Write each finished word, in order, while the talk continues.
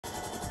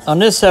On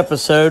this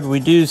episode, we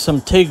do some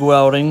TIG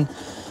welding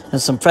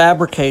and some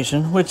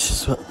fabrication, which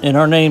is in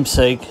our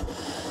namesake.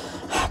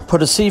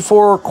 Put a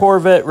C4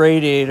 Corvette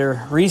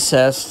radiator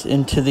recessed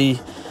into the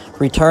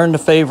Return to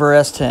Favor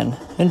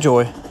S10.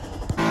 Enjoy.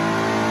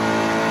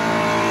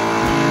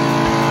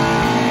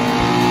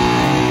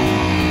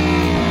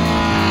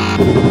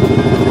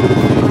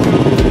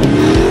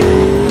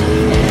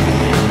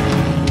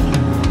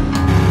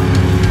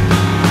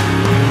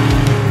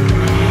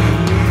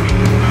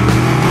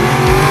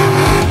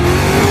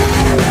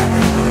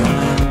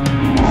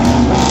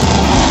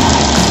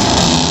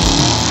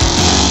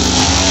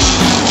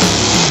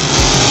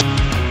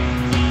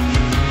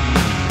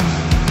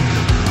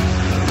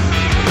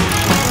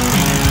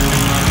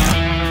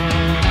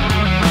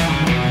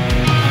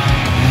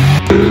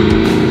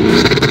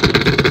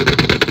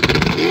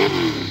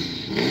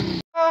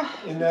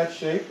 In that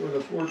shape with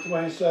a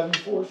 427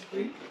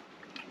 4-speed?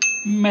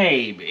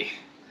 Maybe.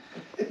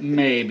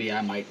 Maybe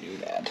I might do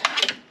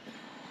that.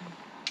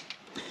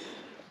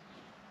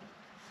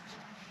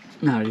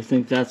 Now, you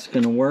think that's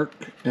going to work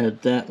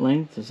at that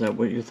length? Is that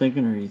what you're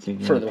thinking, or are you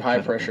thinking For the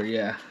high pressure,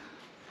 yeah.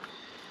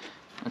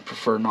 I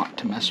prefer not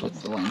to mess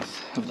with the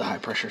length of the high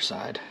pressure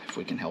side if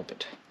we can help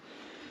it.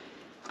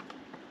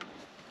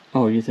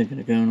 Oh, you're thinking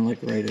of going like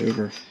right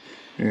over.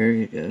 There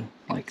you go.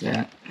 Like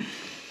that.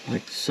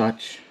 Like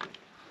such.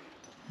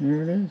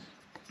 There it is.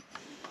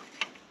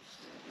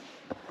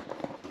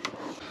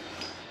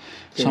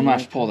 So I'm going to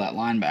have to pull that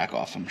line back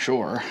off, I'm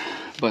sure.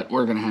 But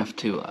we're going to have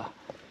to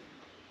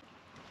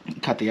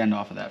cut the end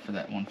off of that for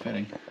that one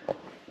fitting.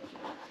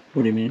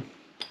 What do you mean?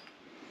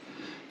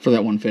 For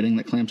that one fitting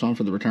that clamps on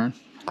for the return.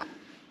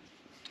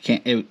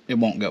 It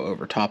won't go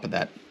over top of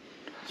that.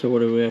 So what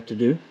do we have to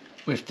do?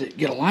 We have to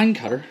get a line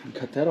cutter and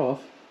cut that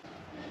off.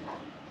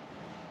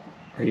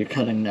 Are you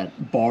cutting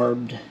that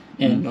barbed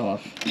end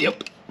off?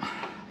 Yep.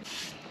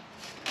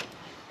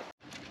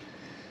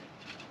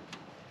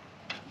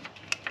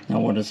 Now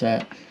what is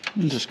that?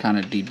 It just kind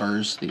of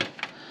deburrs the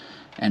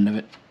end of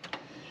it.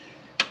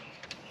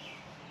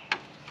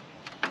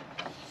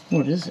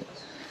 What is it?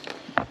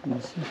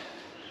 Let's see.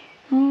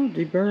 Oh,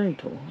 deburring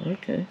tool.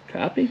 Okay,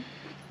 copy.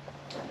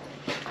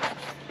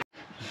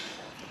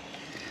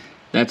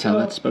 That's how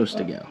that's supposed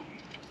to go.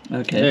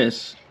 Okay.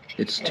 This,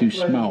 it's too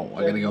small.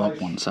 I gotta go up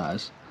one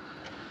size.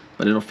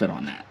 But it'll fit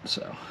on that,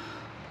 so.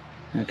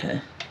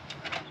 Okay.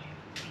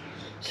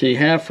 So you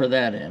have for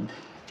that end.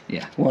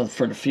 Yeah. Well,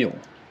 for the fuel.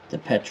 The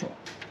petrol.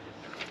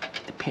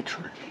 The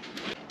petrol.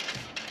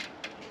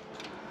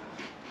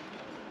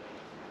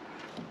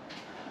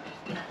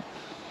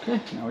 Okay,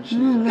 now we're just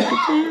look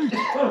at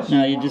that.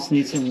 Now you just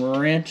need some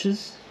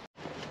wrenches.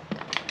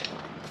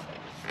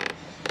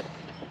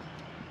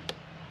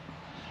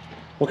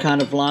 What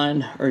kind of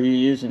line are you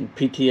using?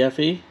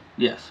 PTFE?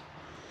 Yes.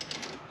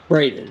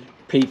 Braided.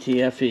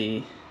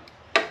 PTFE.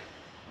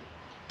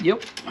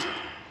 Yep.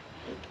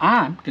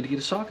 I'm gonna get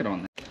a socket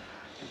on that.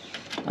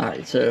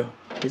 Alright, so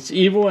it's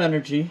Evil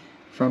Energy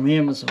from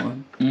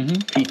Amazon. Mm-hmm.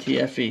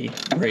 PTFE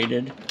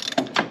braided.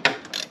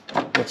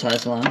 What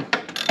size line?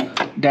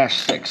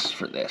 -6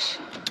 for this.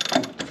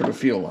 For the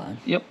fuel line.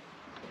 Yep.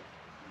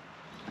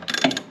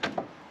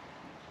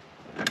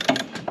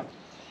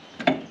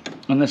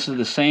 And this is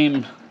the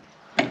same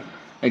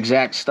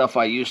exact stuff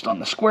I used on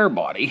the square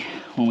body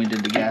when we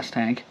did the gas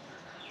tank.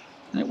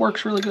 And it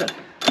works really good.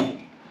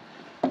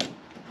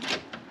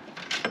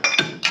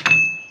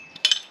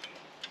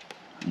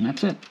 And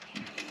that's it.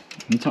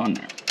 It's on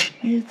there.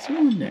 It's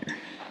on there.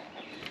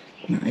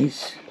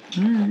 Nice.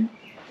 Alright.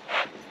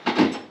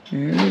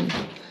 There it is.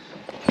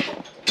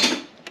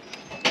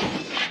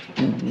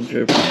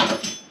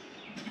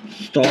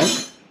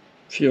 Stock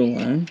fuel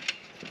line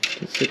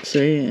to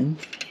 6AN.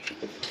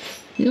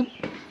 Yep.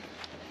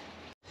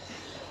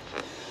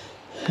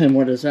 And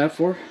what is that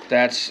for?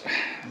 That's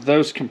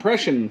those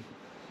compression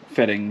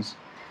fittings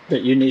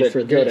that you need that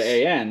for go this.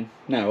 to AN.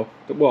 No.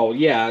 Well,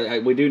 yeah,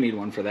 we do need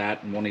one for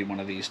that, and we'll need one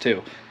of these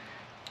too.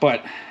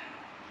 But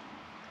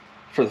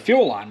for the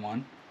fuel line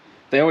one,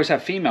 they always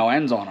have female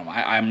ends on them.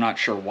 I'm not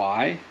sure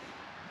why.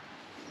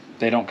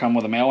 They don't come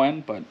with a male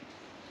end, but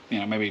you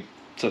know, maybe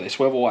so they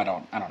swivel. I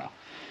don't know.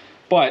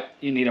 But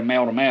you need a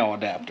male to male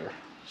adapter.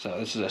 So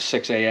this is a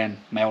 6AN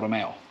male to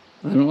male.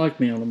 I don't like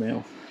male to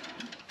male.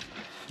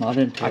 Not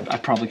into it.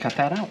 I'd probably cut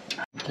that out.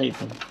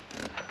 Taping.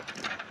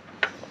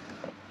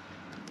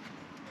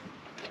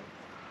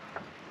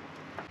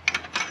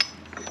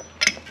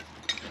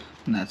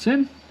 And that's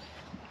in.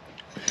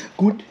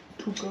 Good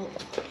to go.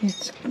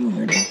 It's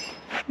good.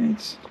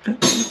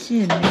 It's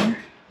in there.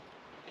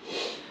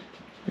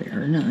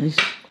 Very nice.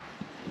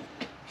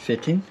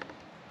 Fitting.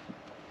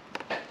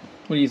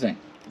 What do you think?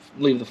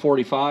 Leave the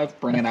 45,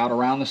 bring it out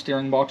around the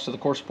steering box to the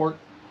core support?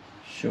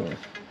 Sure.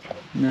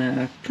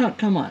 Nah,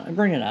 come on,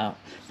 bring it out.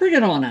 Bring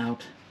it on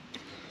out.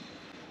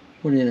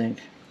 What do you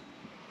think?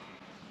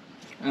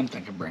 I'm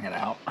thinking bring it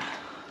out.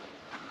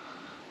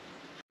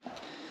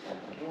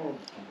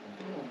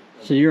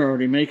 So you're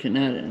already making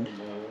that end.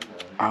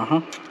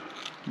 Uh-huh.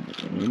 I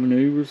didn't even know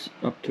you was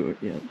up to it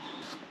yet.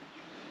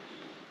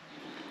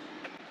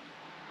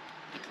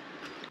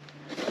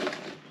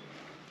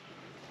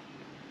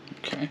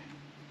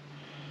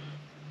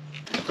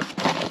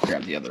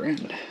 the other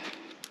end.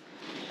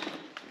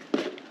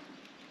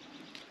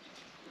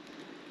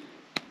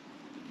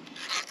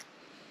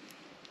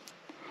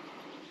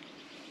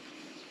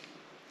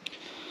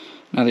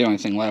 Now the only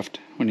thing left,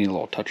 we need a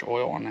little touch of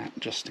oil on that,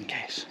 just in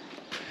case.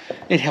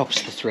 It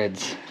helps the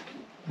threads.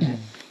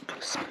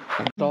 That's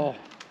all.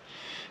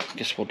 I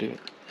guess we'll do it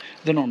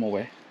the normal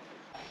way.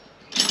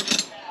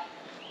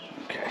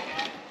 Okay.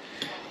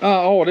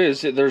 All it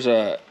is, there's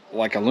a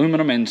like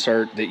aluminum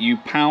insert that you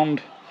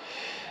pound.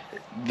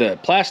 The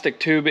plastic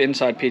tube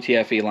inside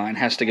PTFE line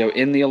has to go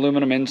in the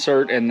aluminum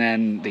insert, and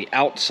then the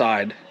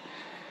outside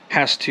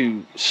has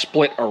to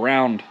split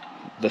around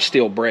the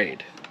steel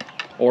braid.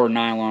 Or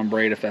nylon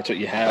braid if that's what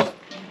you have.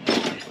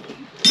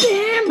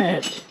 Damn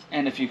it!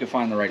 And if you can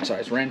find the right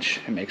size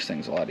wrench, it makes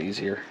things a lot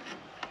easier.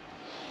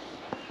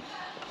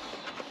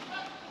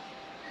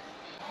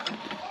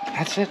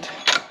 That's it.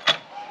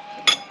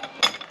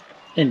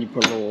 And you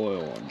put a little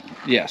oil on it.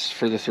 Yes,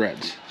 for the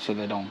threads, so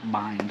they don't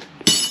bind.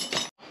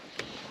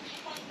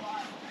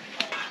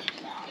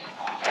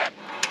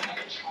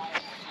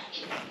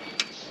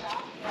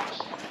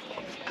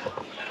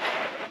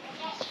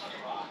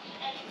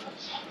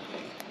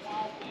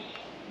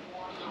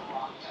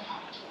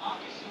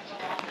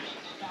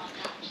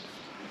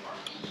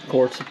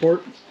 Core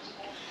support?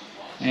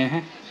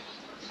 Uh-huh.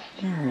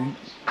 Alright,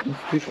 let's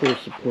do core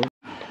support.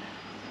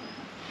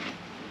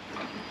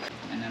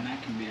 And then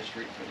that can be a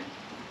straight fitting.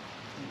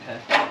 Okay.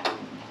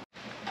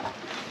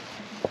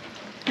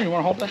 Here, you want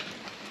to hold that?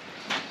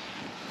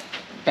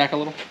 Back a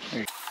little? There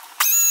you go.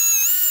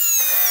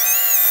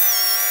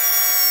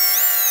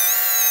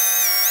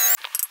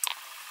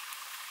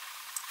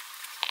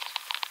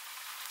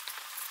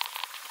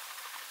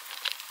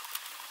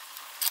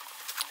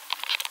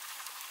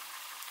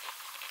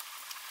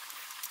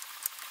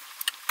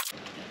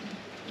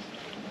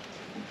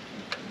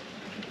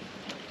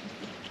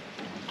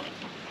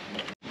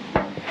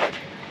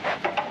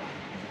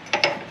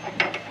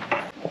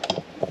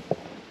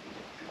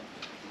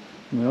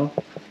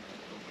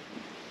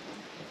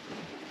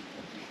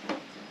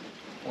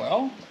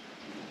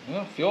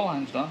 Well, fuel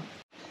line's done.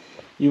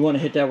 You want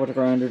to hit that with a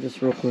grinder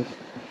just real quick?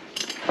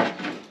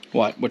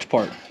 What? Which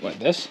part? What,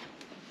 this?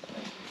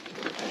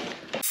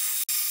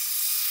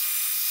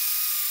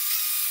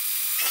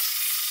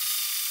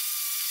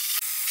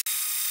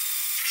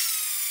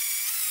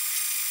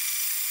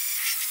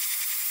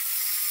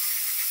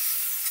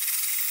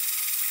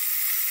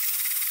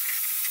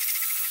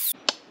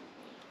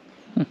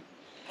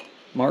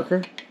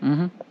 Marker?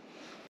 Mm-hmm.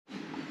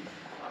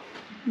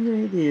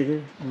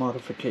 Radiator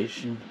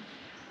modification.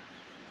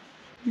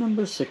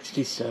 Number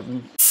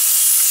 67.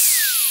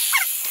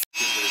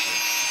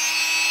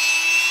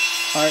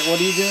 Alright, what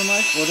are you doing,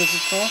 Mike? What is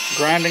this called?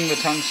 Grinding the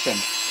tungsten.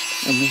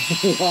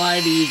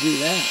 Why do you do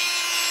that?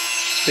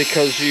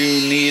 Because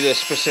you need a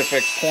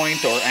specific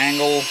point or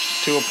angle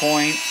to a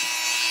point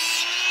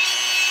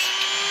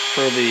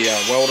for the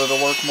welder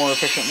to work more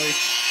efficiently.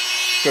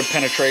 Good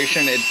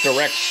penetration. It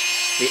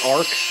directs the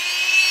arc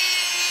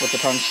with the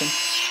tungsten.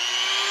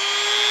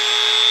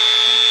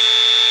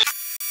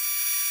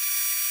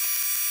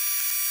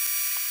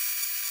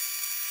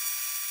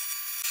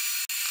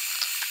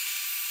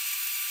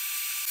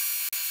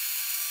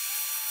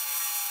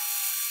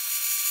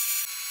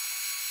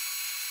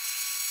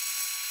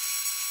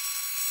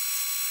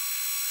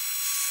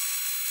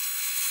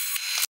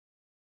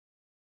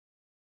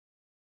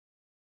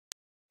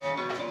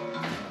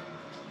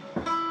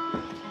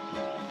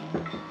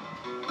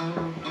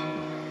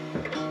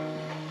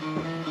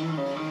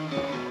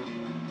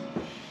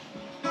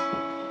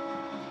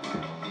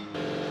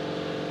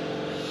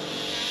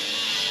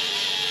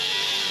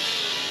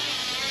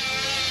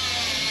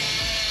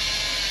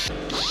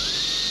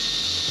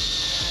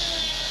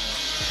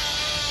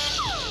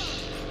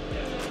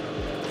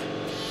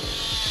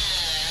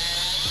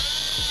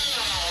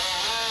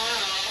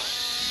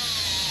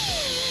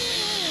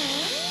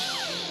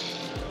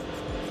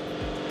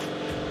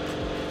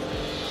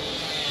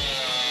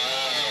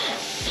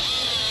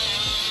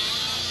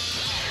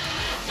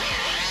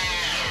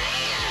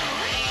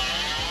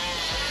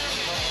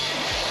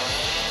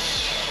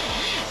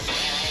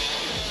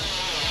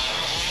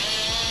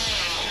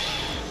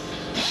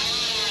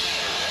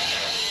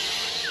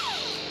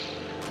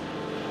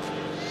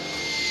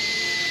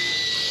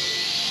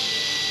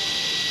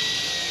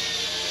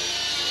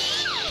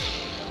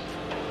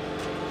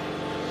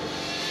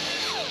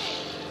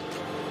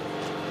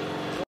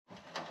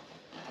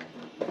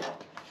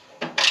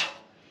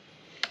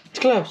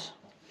 Close.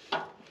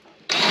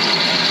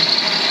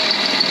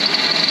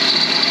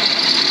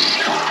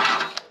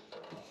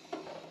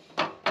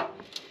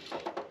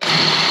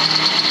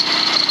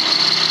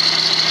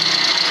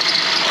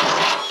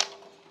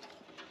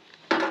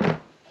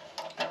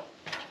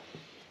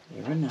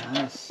 Very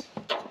nice.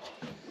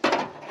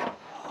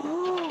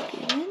 Oh,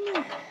 get in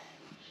there.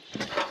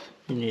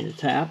 You need a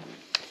tap.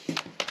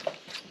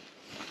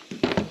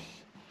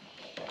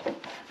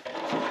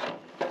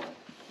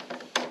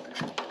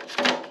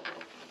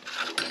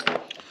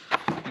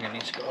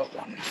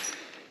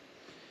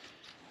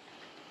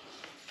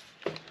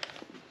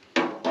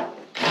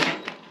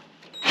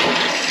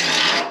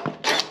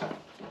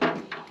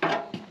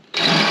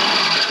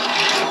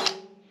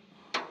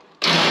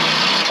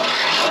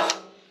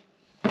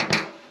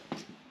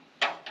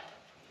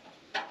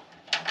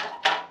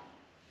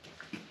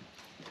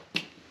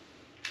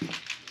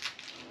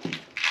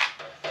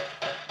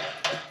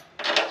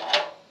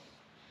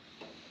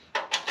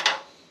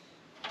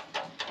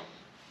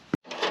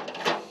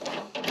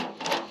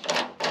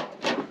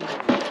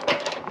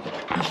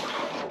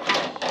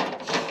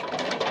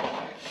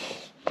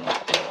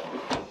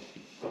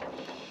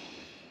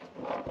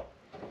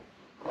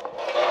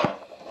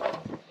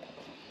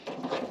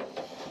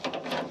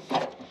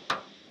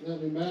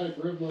 That pneumatic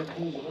rib nut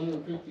pulls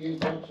 158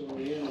 bucks on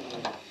the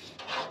Amazon.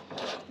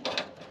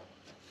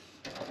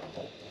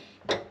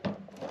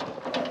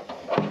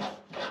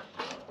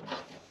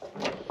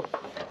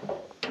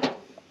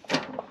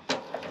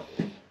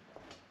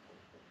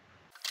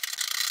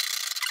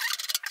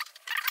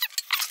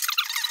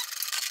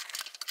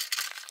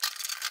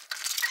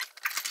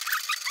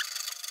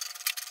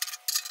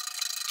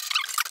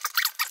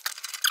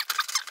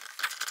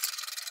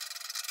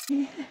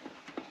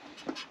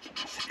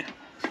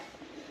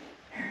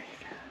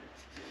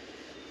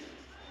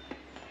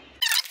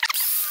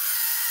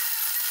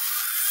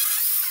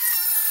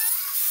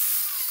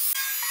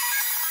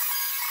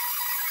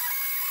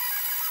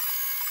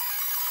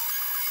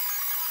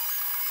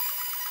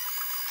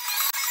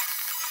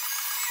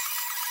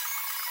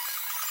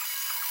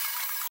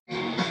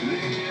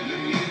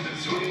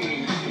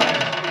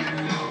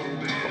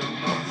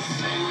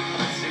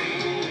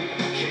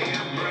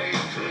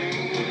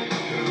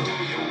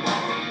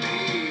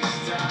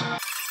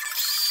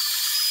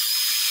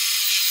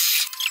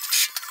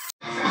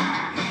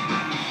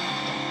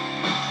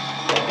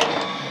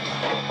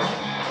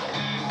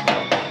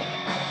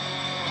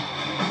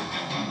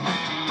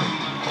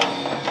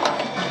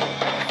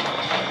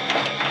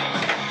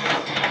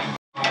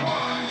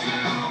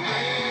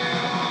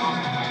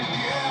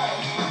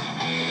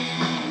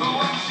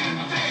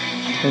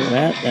 Look at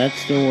that, that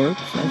still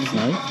works. That's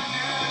nice.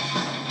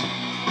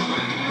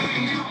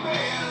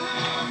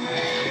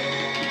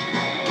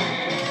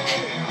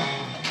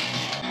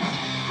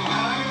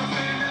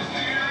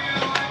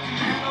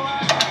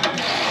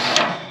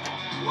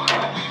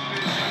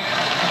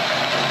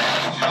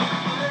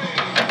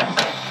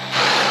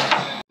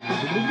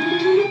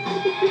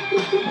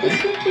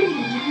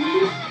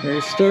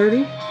 Very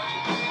sturdy,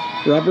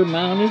 rubber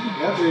mounted.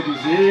 That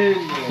baby's in there.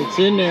 It's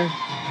in there.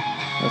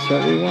 That's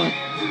what we want.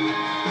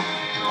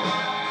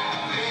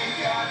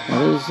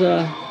 That is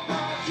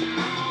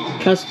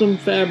custom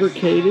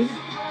fabricated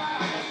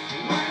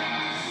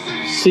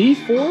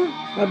C4,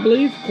 I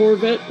believe,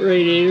 Corvette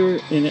radiator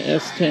in an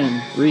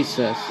S10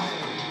 recessed.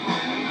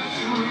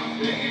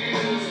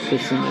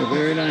 Fits in there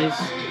very nice.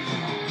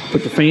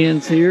 Put the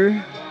fans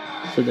here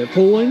so they're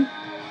pulling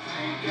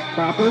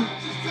proper.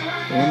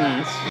 Very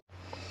nice.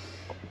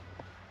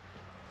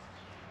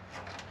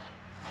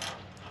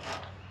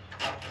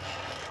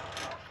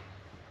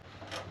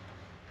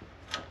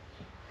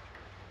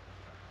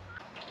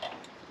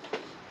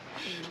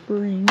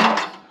 Spring.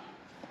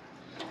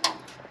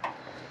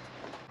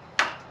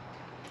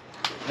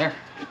 There.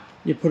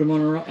 You put them on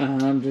the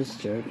wrong. I'm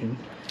just joking.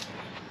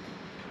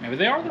 Maybe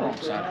they are the wrong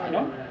side. I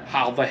don't know.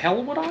 How the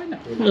hell would I know?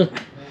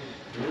 Look.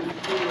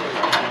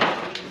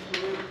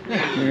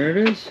 There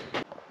it is.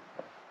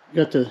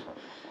 Got the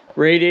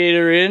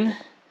radiator in.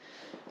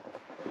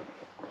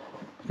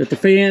 Got the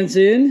fans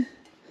in.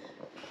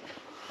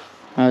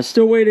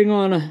 Still waiting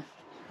on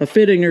a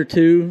fitting or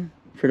two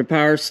for the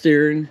power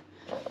steering.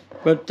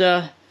 But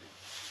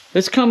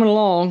it's coming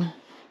along.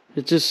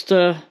 It's just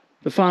the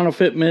final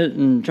fitment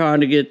and trying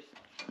to get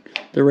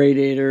the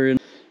radiator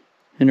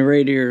and the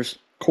radiator's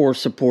core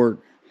support.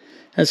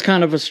 That's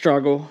kind of a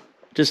struggle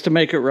just to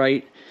make it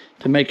right,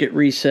 to make it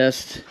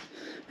recessed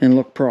and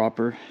look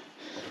proper.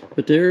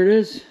 But there it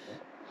is.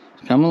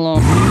 It's coming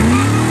along.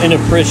 In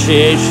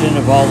appreciation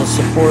of all the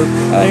support,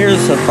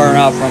 here's a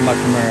burnout from my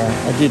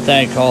Camaro. I do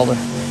thank all the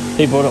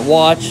people that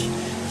watch,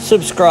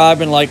 subscribe,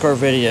 and like our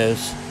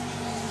videos.